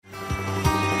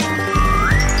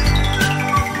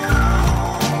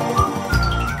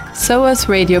SOAS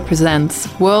Radio presents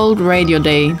World Radio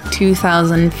Day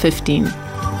 2015.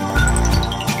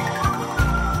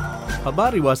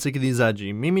 Habari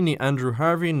wasikilizaji, mimi ni Andrew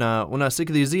Harvey na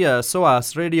unasikilizia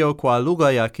SOAS Radio kwa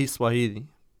lugha ya Kiswahili.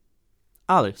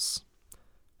 Alice.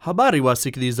 Habari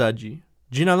wasikilizaji,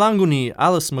 jina langu ni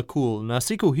Alice McCool na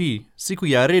siku hii, siku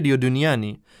ya radio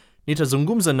duniani,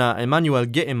 nitazungumza na Emmanuel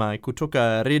Geemai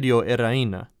kutoka Radio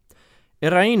Eraina.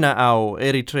 Eraina au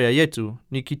Eritrea yetu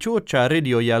ni kituo cha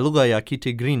radio ya lugha ya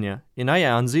Kitigrinya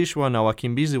inayoanzishwa na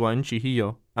wakimbizi wa nchi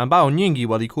hiyo ambao nyingi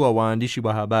walikuwa waandishi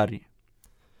wa habari.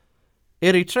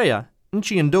 Eritrea,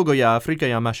 nchi ndogo ya Afrika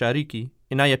ya Mashariki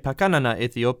inayopakana na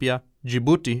Ethiopia,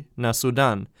 Djibouti na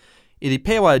Sudan,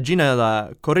 ilipewa jina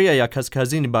la Korea ya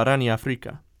Kaskazini barani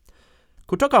Afrika.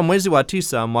 Kutoka mwezi wa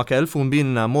 9 mwaka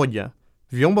 2001,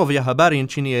 vyombo vya habari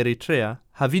nchini Eritrea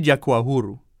havijakuwa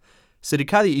huru.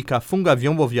 Serikali ikafunga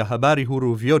vyombo vya habari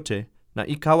huru vyote na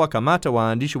ikawakamata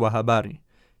waandishi wa habari.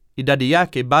 Idadi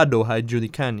yake bado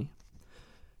haijulikani.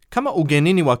 Kama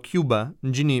ugenini wa Cuba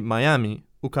mjini Miami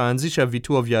ukaanzisha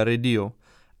vituo vya redio,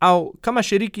 au kama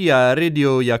shiriki ya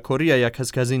redio ya Korea ya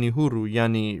Kaskazini huru,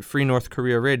 yani Free North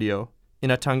Korea Radio,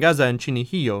 inatangaza nchini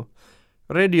hiyo,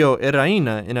 Radio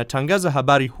Eraina inatangaza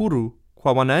habari huru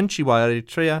kwa wananchi wa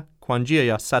Eritrea kwa njia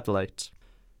ya satellite.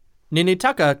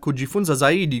 Ninataka kujifunza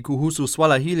zaidi kuhusu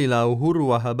swala hili la uhuru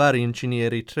wa habari nchini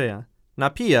Eritrea, na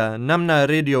pia namna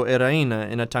Radio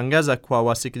Eraina inatangaza kwa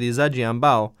wasikilizaji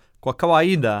ambao kwa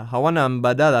kawaida hawana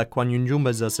mbadala kwa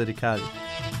nyumba za serikali.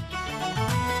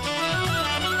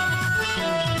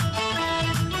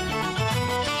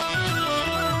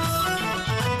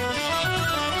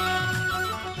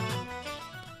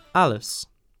 Alice.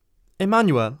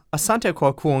 Emmanuel, asante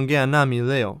kwa kuongea nami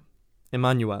leo.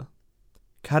 Emmanuel.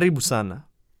 Karibu sana.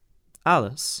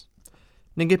 Alice.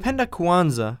 Ningependa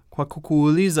kuanza kwa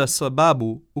kukuuliza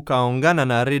sababu ukaungana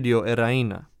na Radio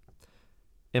Eraina.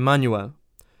 Emmanuel.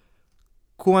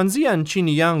 Kuanzia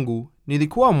nchini yangu,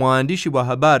 nilikuwa mwandishi wa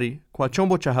habari kwa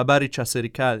chombo cha habari cha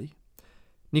serikali.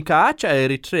 Nikaacha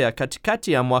Eritrea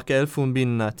katikati ya mwaka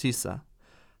 2009.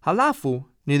 Halafu,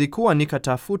 nilikuwa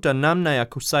nikatafuta namna ya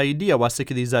kusaidia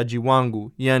wasikilizaji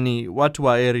wangu, yani watu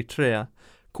wa Eritrea,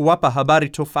 kuwapa habari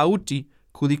tofauti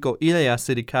kuliko ile ya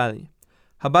serikali.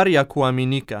 Habari ya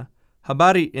kuaminika,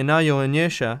 habari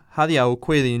inayoonyesha hali ya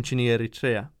ukweli nchini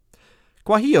Eritrea.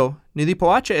 Kwa hiyo,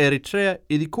 nilipoacha Eritrea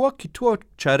ilikuwa kituo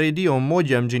cha redio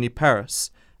moja mjini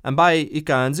Paris, ambaye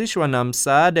ikaanzishwa na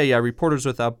msaada ya Reporters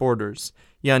Without Borders,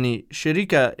 yani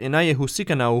shirika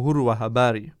inayehusika na uhuru wa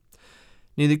habari.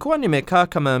 Nilikuwa nimekaa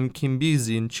kama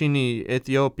mkimbizi nchini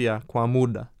Ethiopia kwa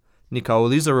muda.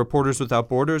 Nikauliza Reporters Without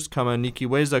Borders kama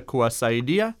nikiweza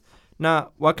kuwasaidia, na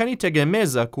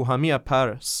wakanitegemeza kuhamia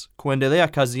Paris, kuendelea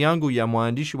kazi yangu ya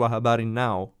mwandishi wa habari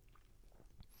nao.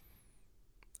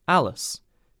 Alice.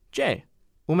 Je,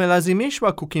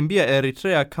 umelazimishwa kukimbia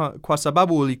Eritrea kwa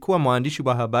sababu ulikuwa mwandishi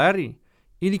wa habari?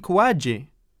 Ilikuwaje?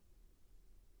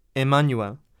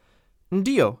 Emmanuel.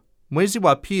 Ndiyo, mwezi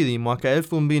wa pili mwaka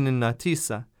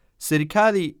 2009,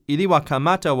 serikali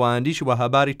iliwakamata waandishi wa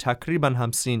habari takriban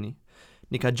 50.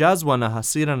 Nikajazwa na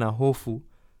hasira na hofu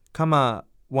kama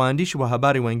waandishi wa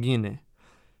habari wengine.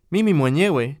 Mimi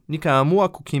mwenyewe nikaamua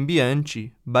kukimbia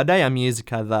nchi baada ya miezi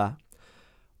kadhaa.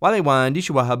 Wale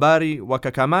waandishi wa habari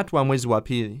wakakamatwa mwezi wa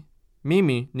pili.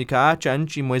 Mimi nikaacha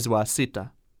nchi mwezi wa 6.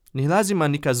 Ni lazima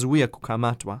nikazuia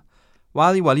kukamatwa.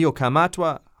 Wale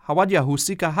waliokamatwa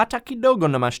hawajahusika hata kidogo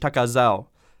na mashtaka zao,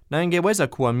 na ingeweza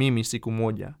kuwa mimi siku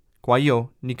moja. Kwa hiyo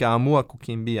nikaamua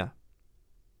kukimbia.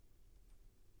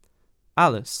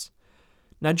 Alice.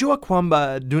 Najua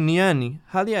kwamba duniani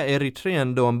hali ya Eritrea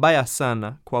ndo mbaya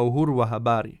sana kwa uhuru wa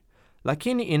habari,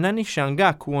 lakini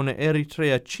inanishangaa kuona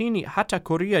Eritrea chini hata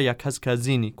Korea ya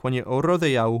Kaskazini kwenye orodha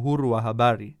ya uhuru wa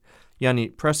habari, yani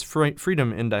Press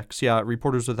Freedom Index ya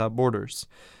Reporters Without Borders.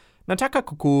 Nataka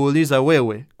kukuuliza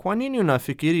wewe, kwa nini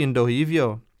unafikiri ndo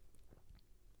hivyo?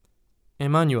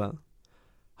 Emmanuel.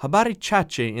 Habari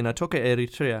chache inatoka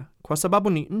Eritrea kwa sababu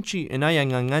ni nchi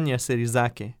inayang'ang'ania siri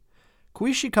zake.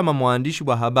 Kuishi kama mwandishi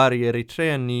wa habari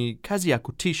Eritrea ni kazi ya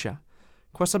kutisha,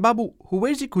 kwa sababu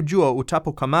huwezi kujua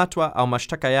utapokamatwa au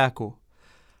mashtaka yako.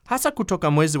 Hasa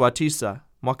kutoka mwezi wa 9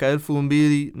 mwaka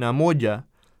 2001,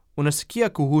 unasikia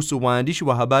kuhusu waandishi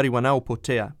wa habari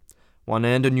wanaopotea.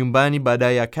 Wanaenda nyumbani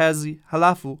baada ya kazi,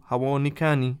 halafu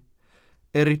hawaonekani.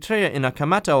 Eritrea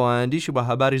inakamata waandishi wa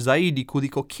habari zaidi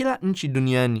kuliko kila nchi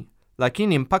duniani,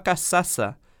 lakini mpaka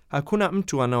sasa hakuna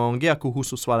mtu anaongea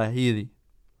kuhusu swala hili.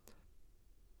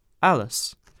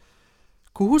 Alice.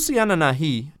 Kuhusiana na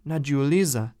hii,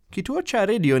 najiuliza, kituo cha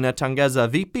redio inatangaza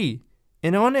vipi?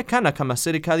 Inaonekana kama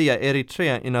serikali ya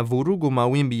Eritrea inavurugu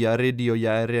mawimbi ya redio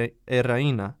ya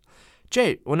Eraina.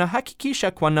 Je,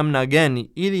 unahakikisha kwa namna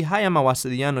gani ili haya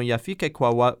mawasiliano yafike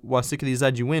kwa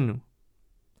wasikilizaji wenu?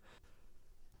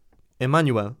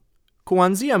 Emmanuel,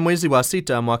 kuanzia mwezi wa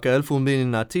 6 mwaka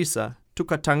 2009,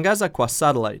 tukatangaza kwa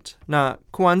satellite, na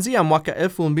kuanzia mwaka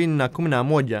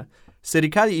 2011,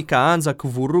 serikali ikaanza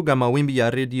kuvuruga mawimbi ya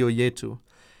redio yetu.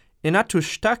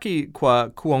 Inatushtaki kwa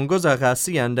kuongoza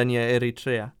ghasia ndani ya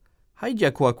Eritrea.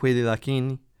 Haijakuwa kweli,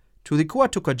 lakini tulikuwa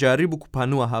tukajaribu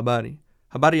kupanua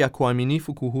habari ya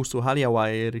kuaminifu kuhusu hali ya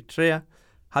Waeritrea,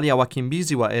 hali ya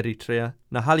wakimbizi wa Eritrea,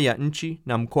 na hali ya nchi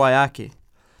na mkoa yake.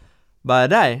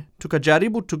 Baadaye,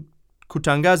 tukajaribu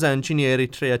kutangaza nchini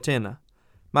Eritrea tena,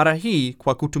 mara hii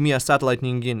kwa kutumia satellite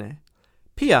nyingine.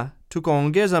 Pia,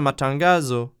 tukaongeza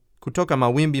matangazo kutoka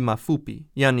mawimbi mafupi,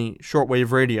 yani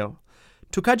shortwave radio.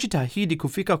 Tukajitahidi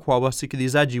kufika kwa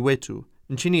wasikilizaji wetu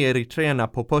nchini Eritrea na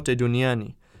popote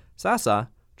duniani. Sasa,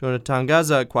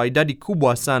 tunatangaza kwa idadi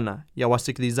kubwa sana ya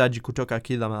wasikilizaji kutoka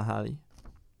kila mahali.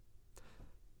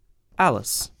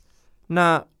 Alice,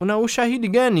 na una ushahidi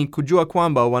gani kujua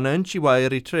kwamba wananchi wa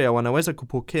Eritrea wanaweza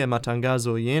kupokea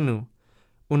matangazo yenu?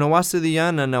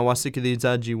 Unawasiliana na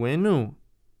wasikilizaji wenu?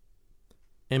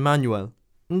 Emmanuel,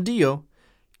 ndiyo.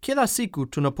 Kila siku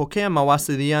tunapokea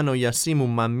mawasiliano ya simu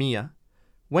mamia.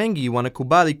 Wengi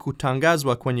wanakubali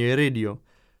kutangazwa kwenye redio,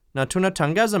 na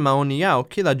tunatangaza maoni yao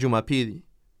kila Jumapili.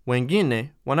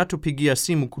 Wengine wanatupigia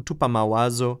simu kutupa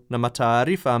mawazo na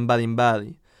mataarifa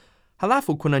mbalimbali.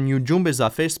 Halafu kuna ujumbe za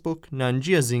Facebook na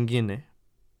njia zingine.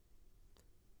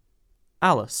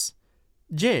 Alice,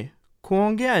 je,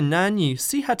 kuongea nanyi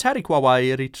si hatari kwa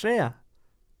Waeritrea?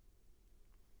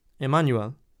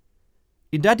 Emmanuel,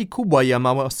 idadi kubwa ya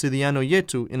mawasiliano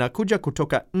yetu inakuja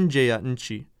kutoka nje ya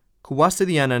nchi.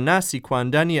 Kuwasiliana nasi kwa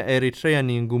ndani ya Eritrea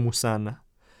ni ngumu sana.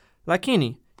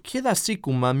 Lakini, kila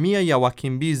siku mamia ya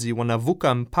wakimbizi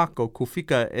wanavuka mpaka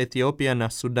kufika Ethiopia na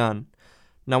Sudan,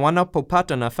 na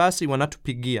wanapopata nafasi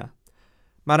wanatupigia.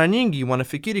 Mara nyingi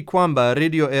wanafikiri kwamba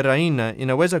redio Eraina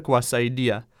inaweza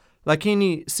kuwasaidia,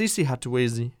 lakini sisi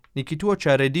hatuwezi. Ni kituo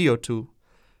cha redio tu.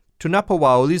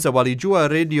 Tunapowauliza walijua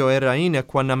redio Eraina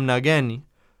kwa namna gani,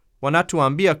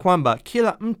 wanatuambia kwamba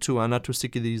kila mtu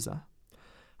anatusikiliza.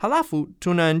 Halafu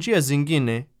tuna njia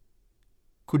zingine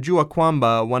kujua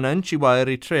kwamba wananchi wa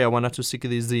Eritrea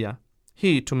wanatusikilizia.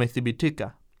 Hii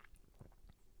tumethibitika.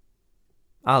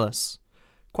 Alice,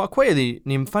 kwa kweli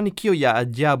ni mfanikio ya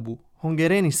ajabu.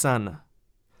 Hongereni sana.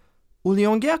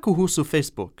 Uliongea kuhusu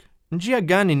Facebook. Njia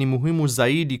gani ni muhimu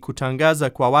zaidi kutangaza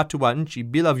kwa watu wa nchi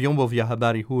bila vyombo vya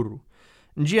habari huru?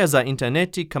 Njia za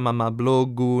interneti kama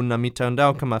mablogu na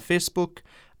mitandao kama Facebook,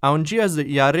 au njia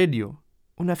ya redio?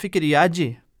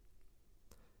 Unafikiriaje?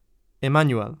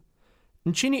 Emmanuel,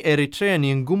 nchini Eritrea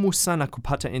ni ngumu sana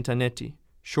kupata interneti.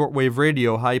 Shortwave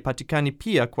radio haipatikani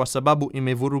pia kwa sababu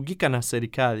imevurugika na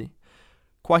serikali.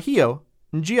 Kwa hiyo,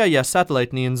 njia ya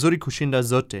satellite ni nzuri kushinda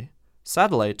zote.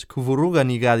 Satellite kuvuruga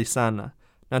ni ghali sana,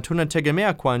 na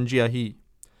tunategemea kwa njia hii.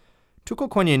 Tuko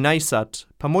kwenye Nysat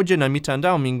pamoja na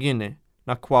mitandao mingine,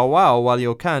 na kwa wao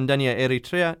waliokaa ndani ya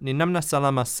Eritrea ni namna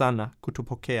salama sana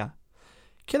kutupokea.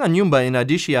 Kila nyumba ina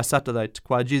dishi ya satellite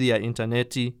kwa ajili ya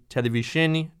interneti,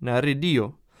 televisheni na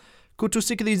redio.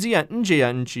 Kutusikilizia nje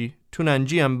ya nchi, tuna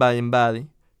njia mbalimbali.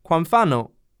 Kwa mfano,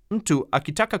 mtu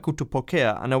akitaka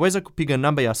kutupokea anaweza kupiga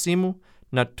namba ya simu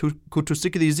na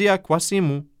kutusikilizia kwa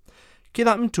simu.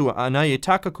 Kila mtu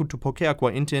anayetaka kutupokea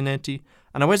kwa interneti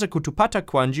anaweza kutupata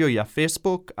kwa njia ya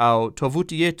Facebook au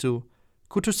tovuti yetu.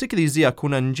 Kutusikilizia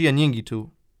kuna njia nyingi tu.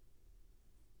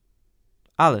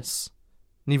 Alice,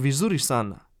 ni vizuri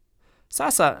sana.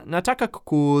 Sasa nataka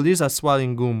kukuuliza swali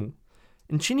ngumu.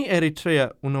 Nchini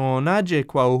Eritrea unaonaje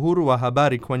kwa uhuru wa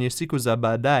habari kwenye siku za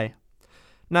baadaye?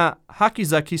 Na haki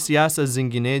za kisiasa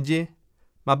zingineje?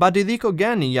 Mabadiliko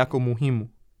gani yako muhimu?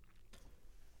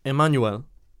 Emmanuel,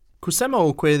 kusema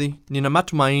ukweli, nina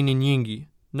matumaini nyingi.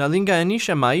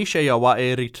 Nalinganisha maisha ya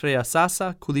Waeritrea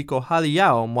sasa kuliko hali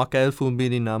yao mwaka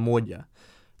 2001.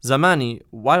 Zamani,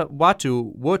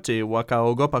 watu wote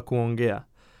wakaogopa kuongea.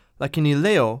 Lakini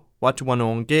leo, watu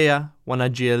wanaongea,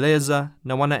 wanajieleza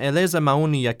na wanaeleza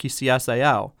maoni ya kisiasa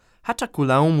yao, hata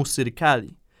kulaumu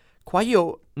serikali. Kwa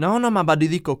hiyo, naona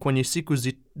mabadiliko kwenye siku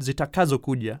zitakazo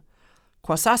kuja.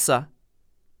 Kwa sasa,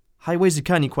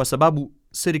 haiwezekani kwa sababu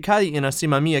serikali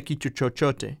inasimamia kitu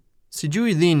chochote.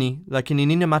 Sijui lini, lakini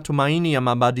nina matumaini ya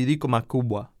mabadiliko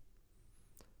makubwa.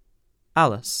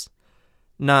 Alice,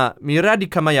 na miradi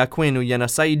kama ya kwenu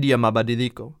yanasaidia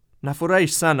mabadiliko. Nafurahi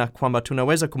sana kwamba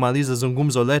tunaweza kumaliza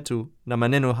zungumzo letu na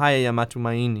maneno haya ya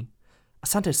matumaini.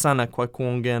 Asante sana kwa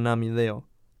kuongea nami leo.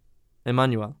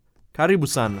 Emmanuel, Karibu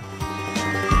sana.